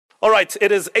All right,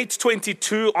 it is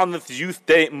 8:22 on this Youth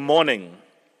Day morning.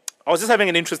 I was just having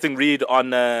an interesting read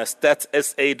on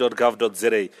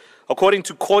statsa.gov.za. According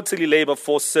to quarterly labor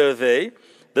force survey,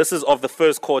 this is of the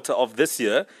first quarter of this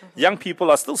year, young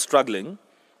people are still struggling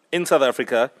in South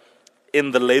Africa in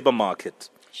the labor market.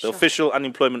 The official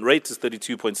unemployment rate is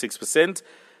 32.6%,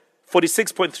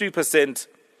 46.3%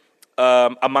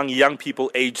 among young people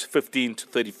aged 15 to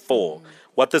 34.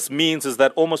 What this means is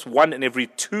that almost 1 in every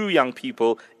 2 young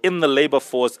people in the labor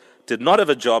force did not have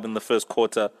a job in the first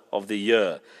quarter of the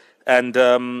year. And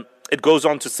it goes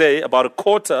on to say about a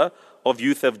quarter of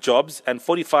youth have jobs and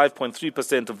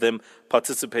 45.3% of them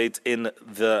participate in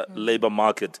the labor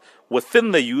market.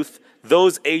 Within the youth,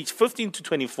 those aged 15 to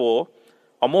 24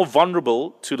 are more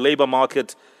vulnerable to labor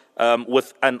market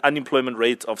with an unemployment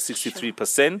rate of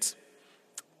 63%,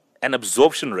 an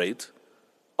absorption rate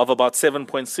of about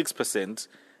 7.6%,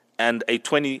 and a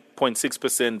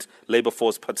 20.6% labor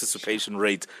force participation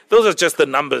rate. Those are just the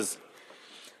numbers.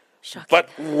 Shocking. But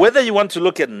whether you want to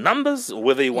look at numbers or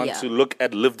whether you want to look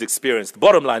at lived experience, the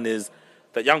bottom line is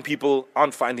that young people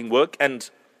aren't finding work, and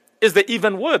is there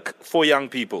even work for young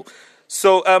people?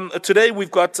 So today we've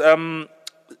got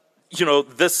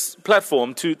this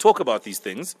platform to talk about these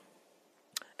things,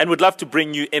 and we'd love to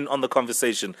bring you in on the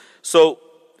conversation. So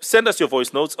send us your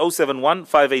voice notes,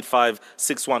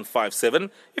 071-585-6157.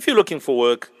 If you're looking for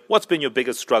work, what's been your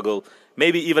biggest struggle?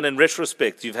 Maybe even in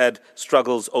retrospect, you've had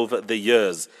struggles over the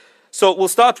years. So we'll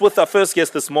start with our first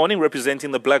guest this morning,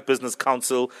 representing the Black Business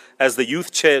Council as the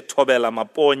Youth Chair, THOBELA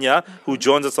MAPONYA, who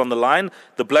joins us on the line.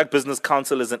 The Black Business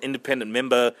Council is an independent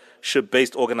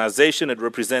membership-based organization. It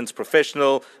represents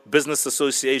professional, business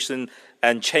association,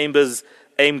 and chambers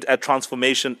aimed at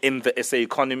transformation in the SA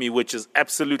economy, which is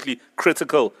absolutely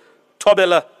critical.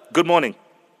 THOBELA, good morning.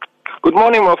 Good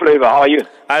morning, Moflava. How are you?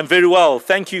 I'm very well.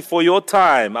 Thank you for your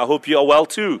time. I hope you are well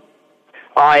too.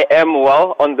 I am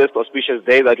well on this auspicious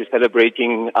day that we're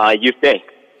celebrating Youth Day.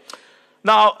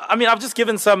 Now, I've just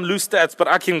given some loose stats, but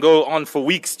I can go on for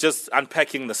weeks just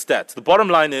unpacking the stats. The bottom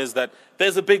line is that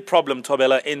there's a big problem,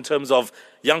 THOBELA, in terms of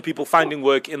young people finding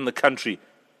work in the country.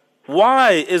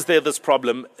 Why is there this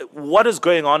problem? What is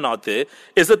going on out there?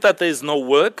 Is it that there's no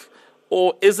work,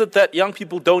 or is it that young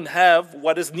people don't have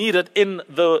what is needed in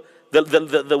the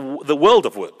world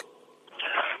of work?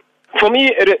 For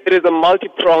me, it is a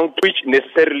multi-pronged which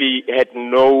necessarily had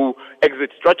no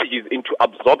exit strategies into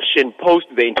absorption post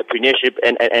the entrepreneurship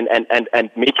and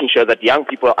making sure that young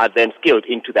people are then skilled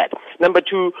into that. Number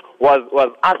 2 was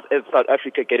us as South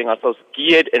Africa getting ourselves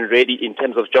geared and ready in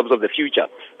terms of jobs of the future.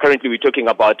 Currently, we're talking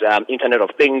about Internet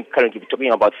of Things. Currently, we're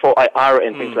talking about 4IR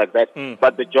and things like that.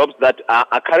 But the jobs that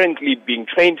are currently being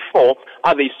trained for,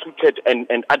 are they suited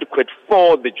and adequate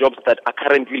for the jobs that are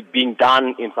currently being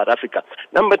done in South Africa?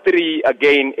 Number 3,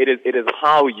 again, it is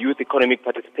how youth economic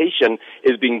participation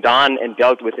is being done and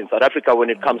dealt with in South Africa when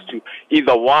it comes to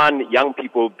either one, young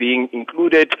people being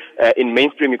included in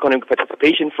mainstream economic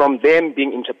participation, from them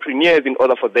being entrepreneurs in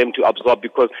order for them to absorb,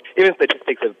 because even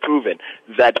statistics have proven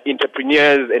that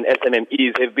entrepreneurs and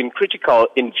SMMEs have been critical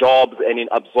in jobs and in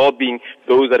absorbing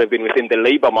those that have been within the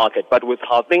labor market. But with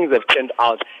how things have turned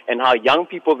out and how young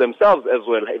people themselves as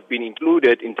well have been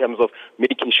included in terms of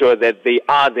making sure that they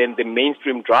are then the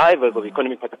mainstream drivers of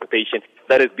economic participation,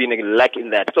 that has been a lack in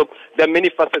that. So there are many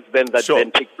facets then that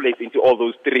then take place into all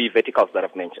those 3 verticals that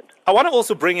I've mentioned. I want to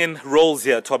also bring in roles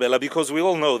here, THOBELA, because we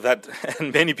all know that,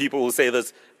 and many people will say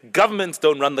this, governments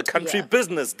don't run the country,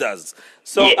 business does.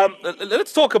 So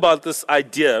let's talk about this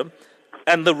idea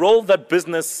and the role that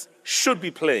business should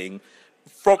be playing.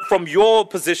 From your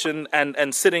position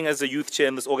and sitting as a youth chair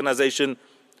in this organization,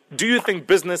 do you think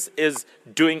business is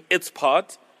doing its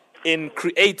part in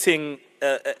creating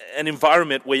an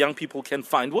environment where young people can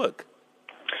find work?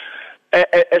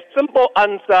 A simple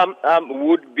answer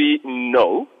would be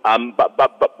no,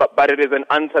 but it is an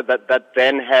answer that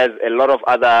then has a lot of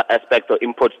other aspects or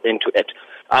inputs into it.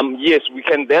 Yes, we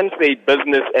can then say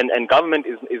business and government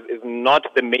is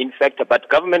not the main factor, but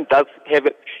government does have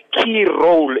a key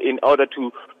role in order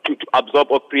to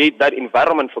absorb or create that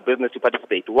environment for business to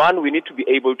participate. One, we need to be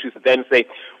able to then say,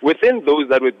 within those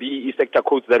that were BEE sector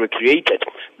codes that were created,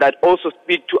 that also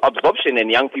speak to absorption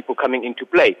and young people coming into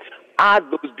play. Are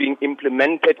those being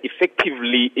implemented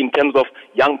effectively in terms of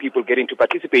young people getting to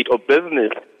participate or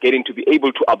business getting to be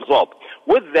able to absorb?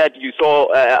 With that, you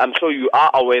saw, I'm sure you are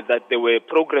aware that there were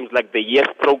programs like the YES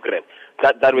program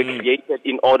that were created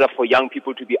in order for young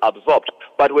people to be absorbed.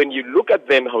 But when you look at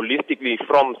them holistically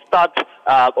from start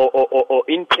or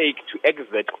intake to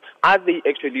exit, are they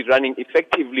actually running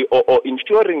effectively or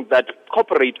ensuring that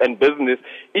corporate and business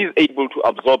is able to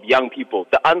absorb young people?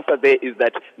 The answer there is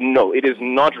that no, it is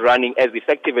not running as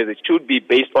effective as it should be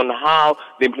based on how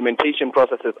the implementation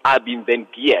processes are being then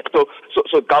geared.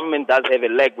 So government does have a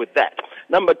leg with that.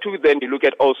 Number two, then you look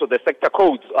at also the sector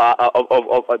codes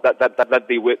that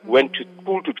they went to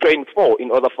school to train for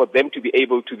in order for them to be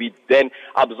able to be then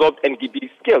absorbed and be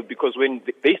skilled, because when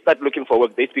they start looking for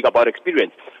work, they speak about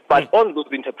experience. But on those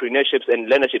entrepreneurships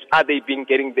and learnerships, are they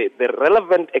getting the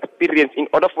relevant experience in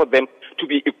order for them to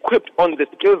be equipped on the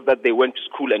skills that they went to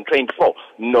school and trained for?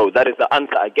 No, that is the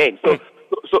answer again. So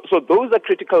those are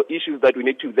critical issues that we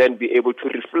need to then be able to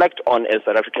reflect on as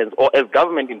South Africans, or as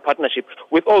government in partnership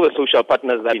with all the social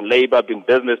partners, that in labor, being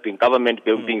business, being government,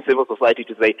 being civil society,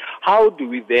 to say, how do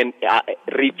we then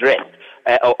redress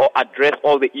or address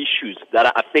all the issues that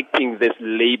are affecting this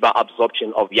labor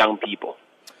absorption of young people?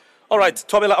 All right,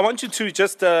 THOBELA, I want you to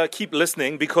just keep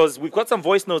listening, because we've got some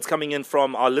voice notes coming in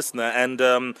from our listener,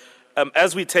 and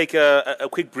as we take a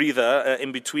quick breather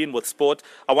in between with sport,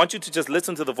 I want you to just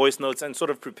listen to the voice notes and sort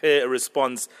of prepare a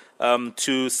response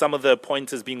to some of the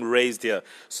pointers being raised here.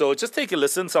 So just take a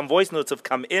listen. Some voice notes have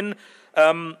come in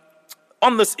on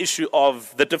this issue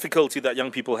of the difficulty that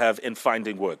young people have in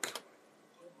finding work.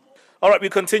 All right, we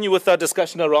continue with our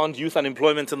discussion around youth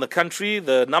unemployment in the country.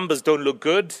 The numbers don't look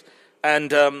good.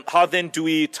 And how then do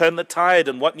we turn the tide,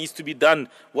 and what needs to be done?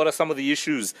 What are some of the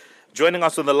issues? Joining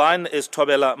us on the line is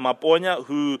THOBELA MAPONYA,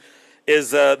 who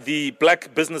is the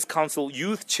Black Business Council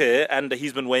Youth Chair, and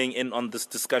he's been weighing in on this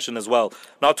discussion as well.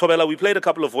 Now, THOBELA, we played a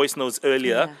couple of voice notes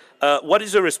earlier. Yeah. What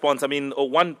is your response? I mean,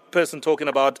 one person talking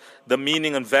about the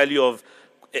meaning and value of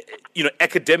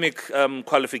academic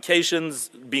qualifications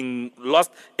being lost.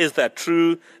 Is that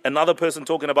true? Another person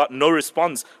talking about no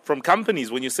response from companies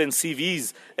when you send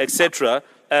CVs, etc.,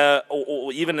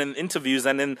 or even in interviews.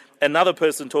 And then another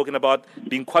person talking about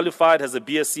being qualified, has a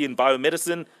BSc in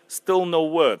biomedicine, still no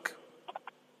work.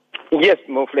 Yes,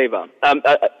 more flavor. As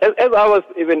I was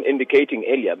even indicating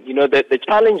earlier, the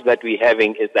challenge that we're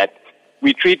having is that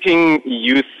we're treating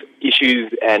youth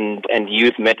issues and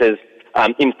youth matters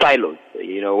in silos.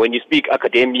 When you speak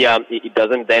academia, it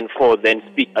doesn't then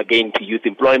speak again to youth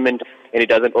employment, and it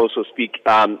doesn't also speak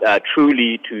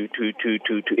truly to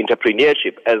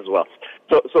entrepreneurship as well.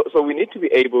 So we need to be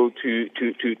able to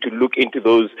look into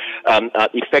those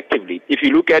effectively. If you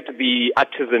look at the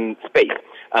artisan space,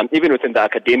 even within the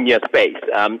academia space,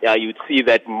 you'd see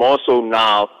that more so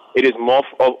now it is more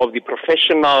of the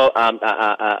professional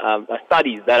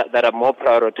studies that are more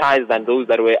prioritized than those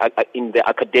that were in the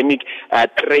academic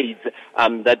trades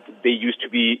that they used to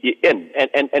be in.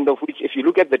 And of which, if you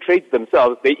look at the trades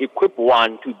themselves, they equip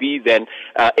one to be then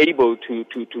able to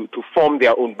form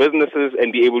their own businesses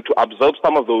and be able to absorb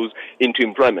some of those into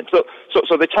employment. So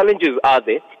the challenges are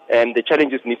there, and the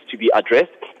challenges need to be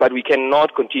addressed, but we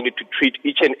cannot continue to treat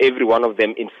each and every one of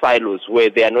them in silos where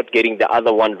they are not getting the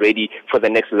other one ready for the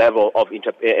next level of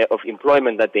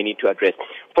employment that they need to address.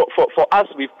 For us,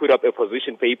 we've put up a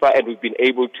position paper, and we've been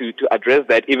able to address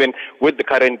that even with the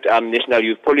current national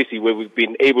youth policy, where we've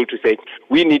been able to say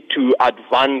we need to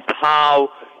advance how,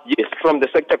 yes, from the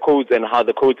sector codes and how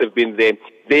the codes have been there,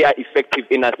 they are effective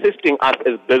in assisting us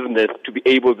as business to be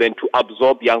able then to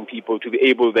absorb young people, to be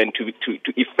able then to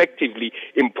effectively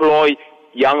employ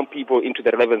young people into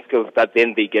the relevant skills that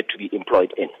then they get to be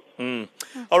employed in.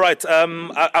 All right.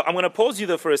 I'm going to pause you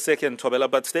there for a second,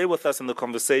 THOBELA, but stay with us in the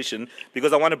conversation,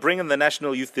 because I want to bring in the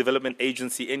National Youth Development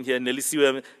Agency in here.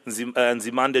 NELISIWE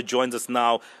NZIMANDE joins us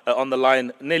now on the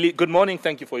line. Nelly, good morning.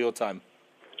 Thank you for your time.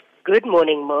 Good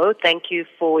morning, Mo. Thank you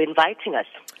for inviting us.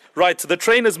 Right. The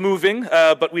train is moving,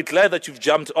 but we're glad that you've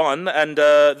jumped on. And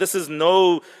this is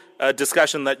no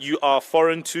discussion that you are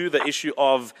foreign to, the issue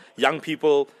of young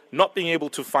people not being able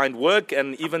to find work,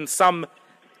 and even some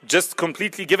just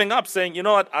completely giving up, saying, you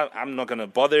know what, I'm not going to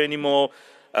bother anymore.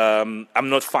 I'm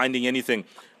not finding anything.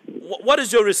 What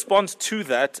is your response to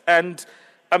that? And,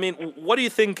 I mean, what do you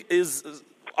think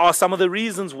are some of the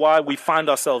reasons why we find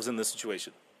ourselves in this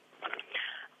situation?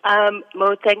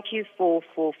 Mo, thank you for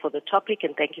the topic,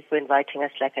 and thank you for inviting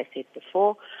us, like I said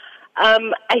before.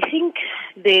 I think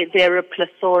there are a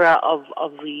plethora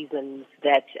of reasons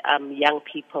that young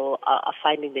people are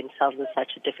finding themselves in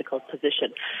such a difficult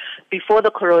position. Before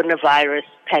the coronavirus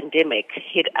pandemic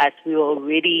hit us, we were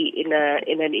already in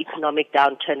an economic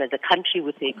downturn as a country,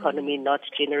 with the economy not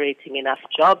generating enough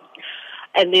jobs.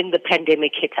 And then the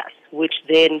pandemic hit us, which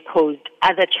then posed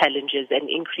other challenges and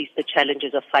increased the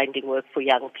challenges of finding work for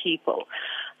young people.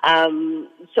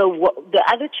 The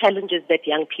other challenges that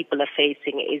young people are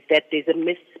facing is that there's a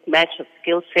mismatch of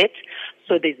skill set.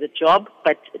 So there's a job,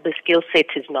 but the skill set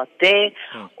is not there.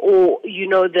 Or,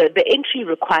 the entry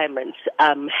requirements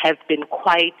have been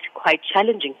quite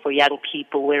challenging for young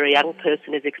people, where a young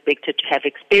person is expected to have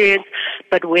experience,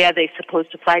 but where are they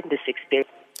supposed to find this experience?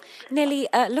 Nelly,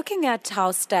 looking at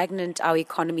how stagnant our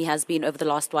economy has been over the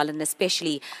last while, and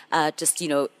especially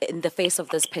in the face of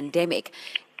this pandemic,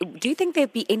 do you think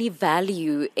there'd be any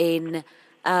value in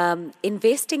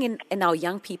investing in our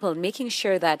young people and making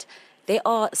sure that they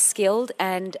are skilled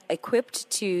and equipped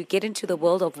to get into the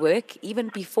world of work even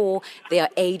before they are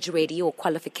age ready or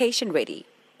qualification ready?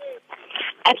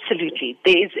 Absolutely.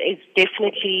 There is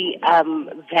definitely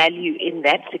value in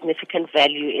that, significant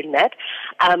value in that.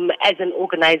 As an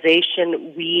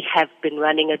organization, we have been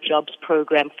running a jobs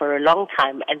program for a long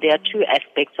time, and there are two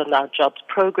aspects on our jobs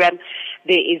program.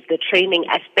 There is the training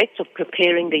aspect of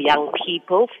preparing the young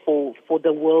people for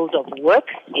the world of work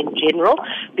in general,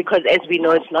 because as we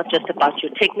know, it's not just about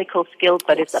your technical skills,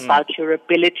 but it's about your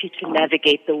ability to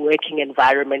navigate the working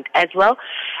environment as well.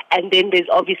 And then there's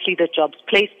obviously the jobs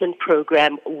placement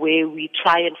program, where we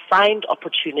try and find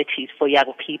opportunities for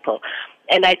young people.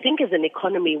 And I think as an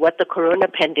economy, what the corona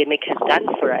pandemic has done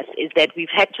for us is that we've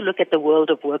had to look at the world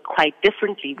of work quite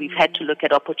differently. We've had to look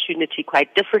at opportunity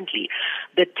quite differently.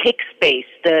 The tech space,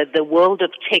 the world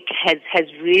of tech has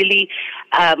really,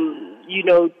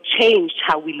 changed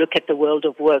how we look at the world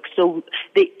of work. So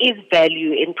there is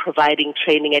value in providing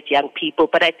training at young people,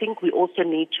 but I think we also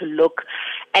need to look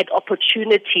at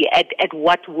opportunity, at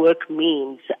what work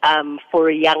means for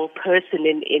a young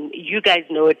person. You guys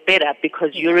know it better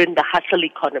because you're in the hustle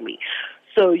economy.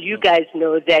 So you guys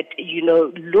know that,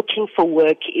 looking for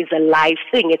work is a live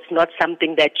thing. It's not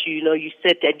something that, you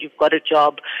sit and you've got a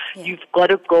job. Yeah. You've got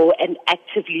to go and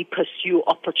actively pursue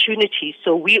opportunities.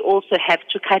 So we also have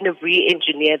to kind of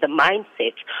re-engineer the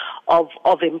mindset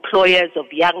of employers,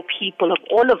 of young people, of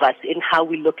all of us in how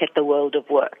we look at the world of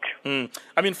work.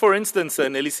 I mean, for instance,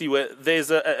 NELISIWE,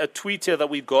 there's a tweet here that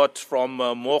we got from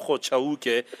Mogo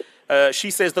Chauke.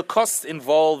 She says the costs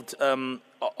involved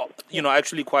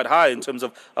actually quite high in terms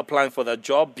of applying for that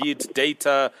job, be it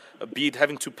data, be it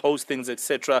having to post things,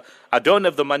 etc. I don't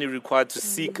have the money required to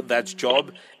seek that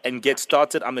job and get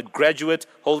started. I'm a graduate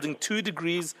holding 2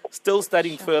 degrees, still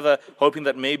studying further, hoping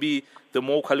that maybe the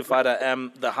more qualified I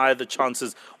am, the higher the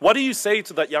chances. What do you say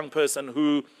to that young person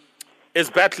who is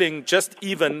battling just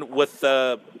even with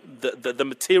the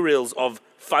materials of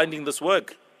finding this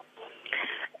work?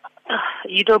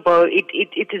 Bo,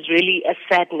 it is really a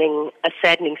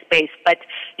saddening space. But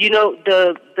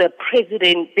the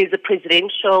president, there's a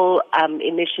presidential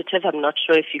initiative. I'm not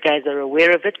sure if you guys are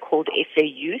aware of it, called SA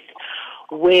Youth,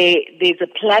 where there's a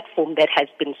platform that has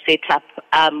been set up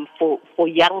for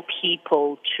young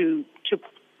people to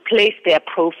place their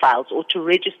profiles or to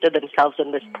register themselves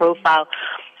on this profile,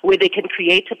 where they can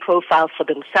create a profile for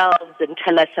themselves and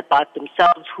tell us about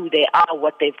themselves, who they are,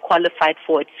 what they've qualified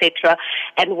for, etc.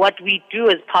 And what we do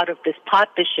as part of this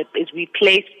partnership is we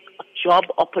place job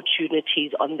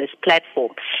opportunities on this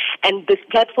platform. And this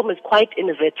platform is quite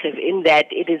innovative in that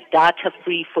it is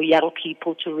data-free for young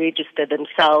people to register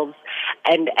themselves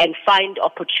and find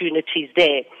opportunities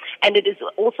there. And it is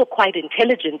also quite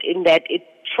intelligent in that it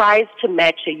tries to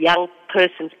match a young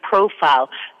person's profile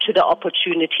to the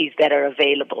opportunities that are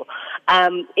available.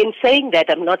 In saying that,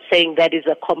 I'm not saying that is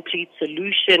a complete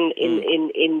solution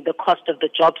in the cost of the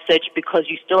job search, because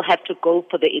you still have to go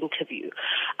for the interview.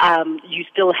 You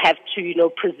still have to,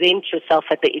 present yourself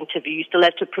at the interview. You still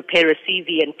have to prepare a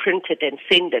CV and print it and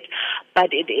send it. But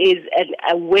it is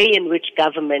a way in which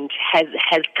government has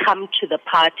come to the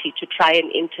party to try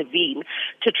and intervene,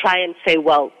 to try and say,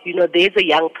 well, there's a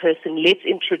young person, let's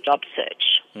intro job search.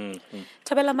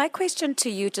 THOBELA, my question to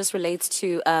you just relates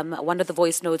to one of the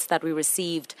voice notes that we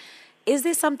received. Is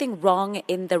there something wrong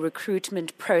in the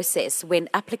recruitment process when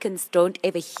applicants don't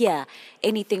ever hear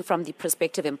anything from the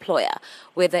prospective employer,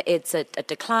 whether it's a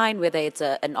decline, whether it's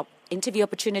an interview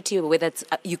opportunity, or whether it's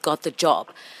you got the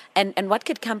job? And what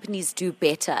could companies do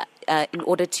better in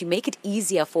order to make it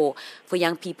easier for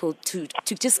young people to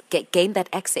just gain that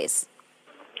access?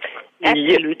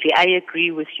 Absolutely, I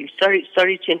agree with you. Sorry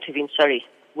to intervene. Sorry.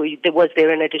 Was there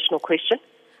an additional question?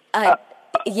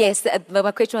 Yes,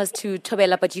 my question was to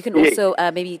THOBELA, but you can also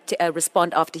maybe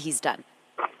respond after he's done.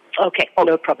 Okay,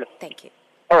 no problem. Thank you.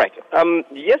 All right.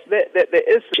 Yes, there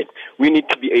is. We need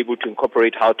to be able to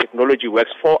incorporate how technology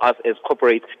works for us as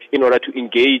corporates in order to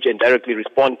engage and directly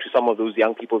respond to some of those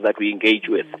young people that we engage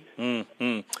with.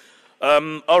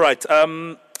 All right.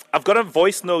 I've got a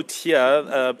voice note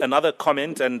here, another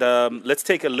comment, and let's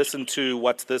take a listen to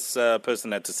what this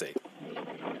person had to say.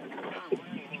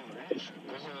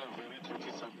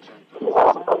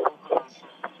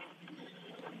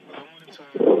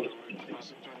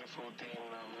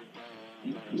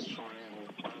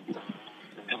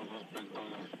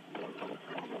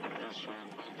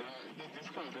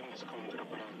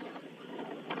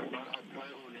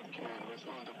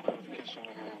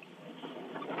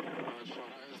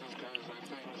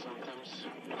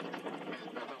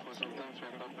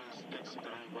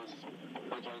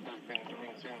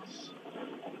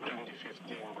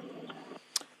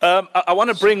 I want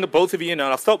to bring both of you in, and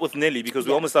I'll start with Nelly because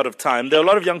we're almost out of time. There are a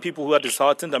lot of young people who are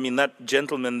disheartened. I mean, that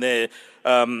gentleman there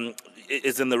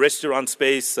is in the restaurant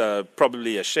space,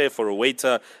 probably a chef or a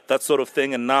waiter, that sort of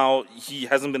thing, and now he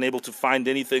hasn't been able to find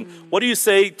anything. What do you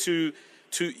say to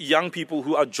young people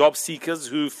who are job seekers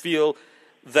who feel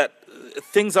that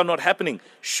things are not happening?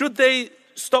 Should they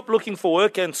stop looking for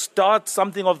work and start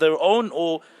something of their own,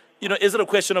 or is it a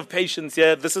question of patience?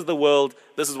 Yeah, this is the world.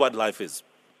 This is what life is.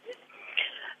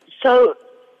 So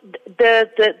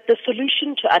the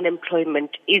solution to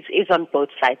unemployment is on both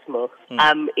sides, Mo.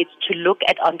 It's to look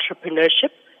at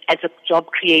entrepreneurship as a job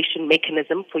creation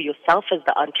mechanism for yourself as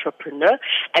the entrepreneur,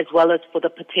 as well as for the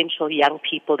potential young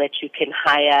people that you can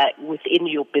hire within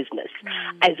your business,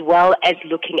 as well as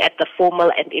looking at the formal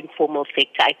and informal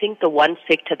sector. I think the one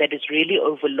sector that is really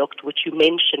overlooked, which you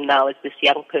mentioned now as this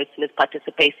young person is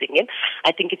participating in,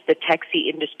 I think it's the taxi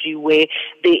industry, where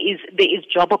there is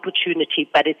job opportunity,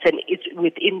 but it's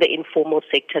within the informal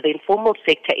sector. The informal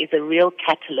sector is a real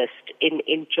catalyst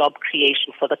in job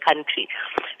creation for the country.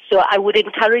 So I would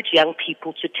encourage young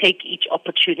people to take each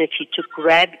opportunity, to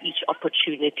grab each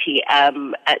opportunity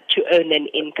to earn an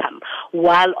income,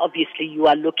 while obviously you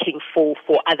are looking for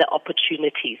other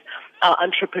opportunities. Our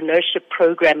entrepreneurship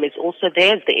program is also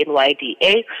there, as the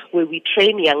NYDA, where we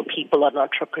train young people on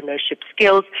entrepreneurship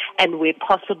skills, and where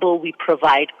possible we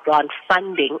provide grant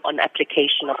funding on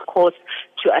application, of course,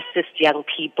 to assist young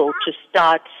people to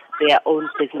start their own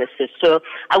businesses. So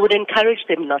I would encourage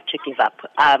them not to give up.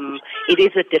 It is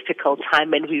a difficult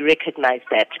time, and we recognize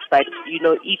that. But,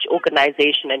 each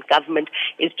organization and government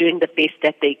is doing the best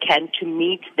that they can to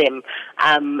meet them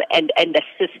and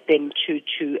assist them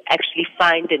to actually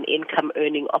find an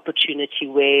income-earning opportunity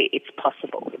where it's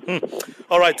possible.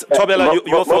 All right. THOBELA,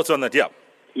 your thoughts on that? Yeah.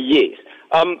 Yes.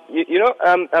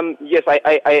 Yes,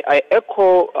 I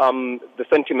echo the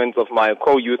sentiments of my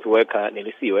co-youth worker,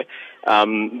 NELISIWE,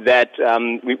 that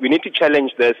we need to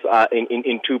challenge this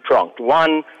in two-pronged.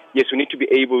 One, yes, we need to be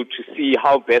able to see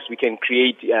how best we can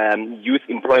create youth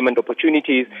employment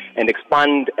opportunities and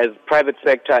expand as private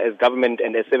sector, as government,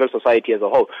 and as civil society as a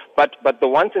whole. But the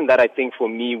one thing that I think for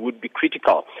me would be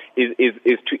critical is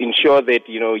to ensure that,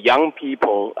 young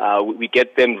people, we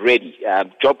get them ready,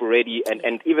 job ready,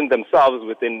 and even themselves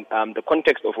within the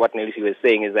context of what Nelisi was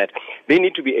saying is that they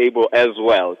need to be able as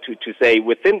well to say,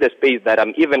 within the space that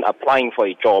I'm even applying for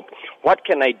a job, what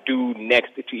can I do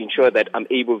next to ensure that I'm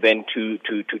able then to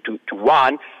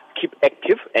one, keep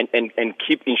active and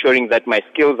keep ensuring that my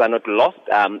skills are not lost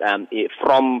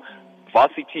from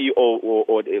varsity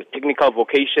or technical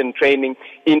vocation training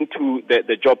into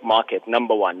the job market,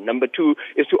 number one. Number two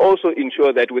is to also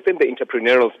ensure that within the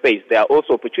entrepreneurial space, there are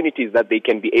also opportunities that they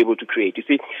can be able to create. You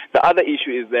see, the other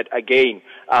issue is that, again,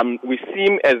 we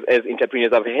seem as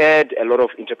entrepreneurs, I've had a lot of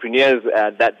entrepreneurs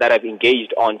that have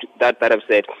engaged on that have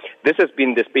said, this has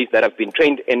been the space that I've been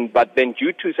trained in, but then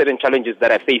due to certain challenges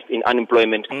that I faced in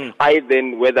unemployment, I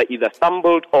then either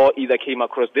stumbled or either came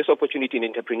across this opportunity in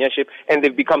entrepreneurship, and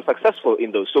they've become successful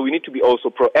in those. So we need to be also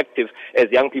proactive as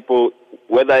young people,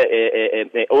 whether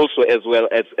also as well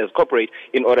as corporate,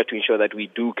 in order to ensure that we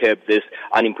do curb this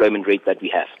unemployment rate that we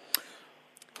have.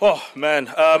 Oh, man,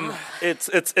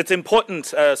 it's important.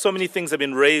 So many things have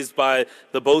been raised by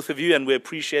the both of you, and we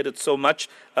appreciate it so much.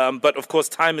 But, of course,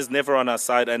 time is never on our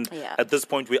side, and at this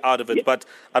point, we're out of it. Yeah. But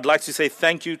I'd like to say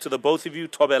thank you to the both of you,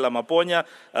 THOBELA MAPONYA,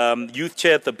 Youth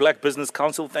Chair at the Black Business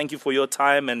Council. Thank you for your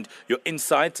time and your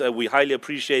insight. We highly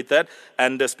appreciate that.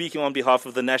 And speaking on behalf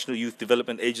of the National Youth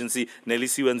Development Agency,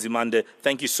 NELISIWE and NZIMANDE,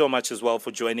 thank you so much as well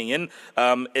for joining in.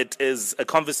 It is a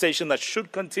conversation that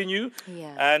should continue.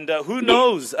 Yeah. And who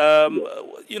knows,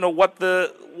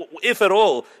 if at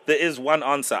all, there is one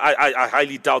answer. I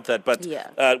highly doubt that, but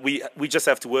we just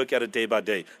have to work at it day by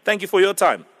day. Thank you for your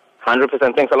time.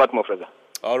 100%. Thanks a lot, Mofreza.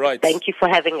 All right. Thank you for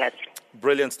having us.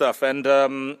 Brilliant stuff. And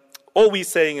all we're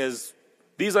saying is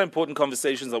these are important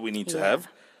conversations that we need to have.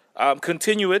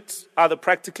 Continue it either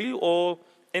practically or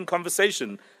in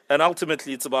conversation. And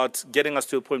ultimately, it's about getting us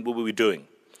to a point where we're doing.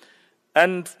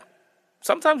 And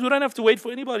sometimes we don't have to wait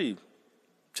for anybody.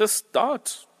 Just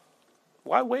start.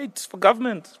 Why wait for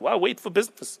government? Why wait for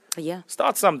business? Yeah.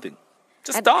 Start something.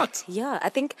 Just start. Yeah, I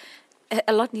think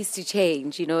a lot needs to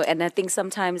change, and I think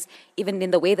sometimes even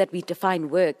in the way that we define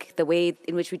work, the way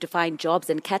in which we define jobs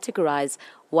and categorize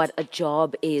what a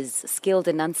job is, skilled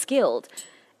and unskilled,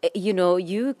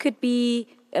 you could be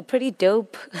a pretty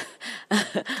dope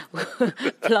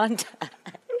planter.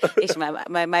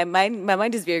 my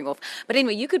mind is veering off. But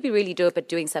anyway, you could be really dope at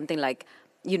doing something like,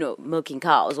 milking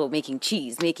cows or making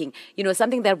cheese, making,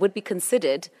 something that would be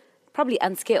considered probably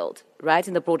unskilled, right,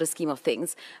 in the broader scheme of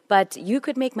things. But you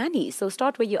could make money. So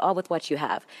start where you are with what you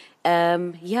have.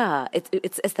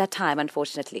 It's that time,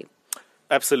 unfortunately.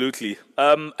 Absolutely.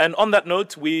 And on that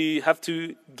note, we have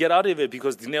to get out of here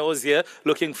because Dineo is here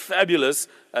looking fabulous,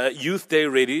 Youth Day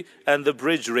ready, and the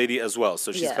bridge ready as well.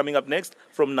 So she's coming up next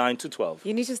from 9 to 12.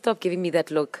 You need to stop giving me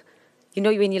that look.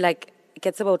 When you like,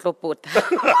 gets about lopot.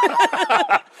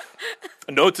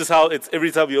 Notice how it's every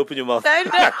time you open your mouth.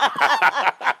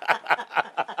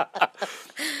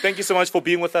 Thank you so much for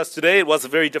being with us today. It was a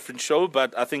very different show,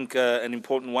 but I think an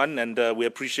important one, and we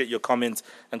appreciate your comments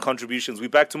and contributions. We're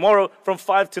back tomorrow from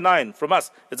 5 to 9. From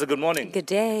us, it's a good morning. Good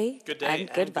day. Good day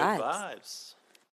and good vibes.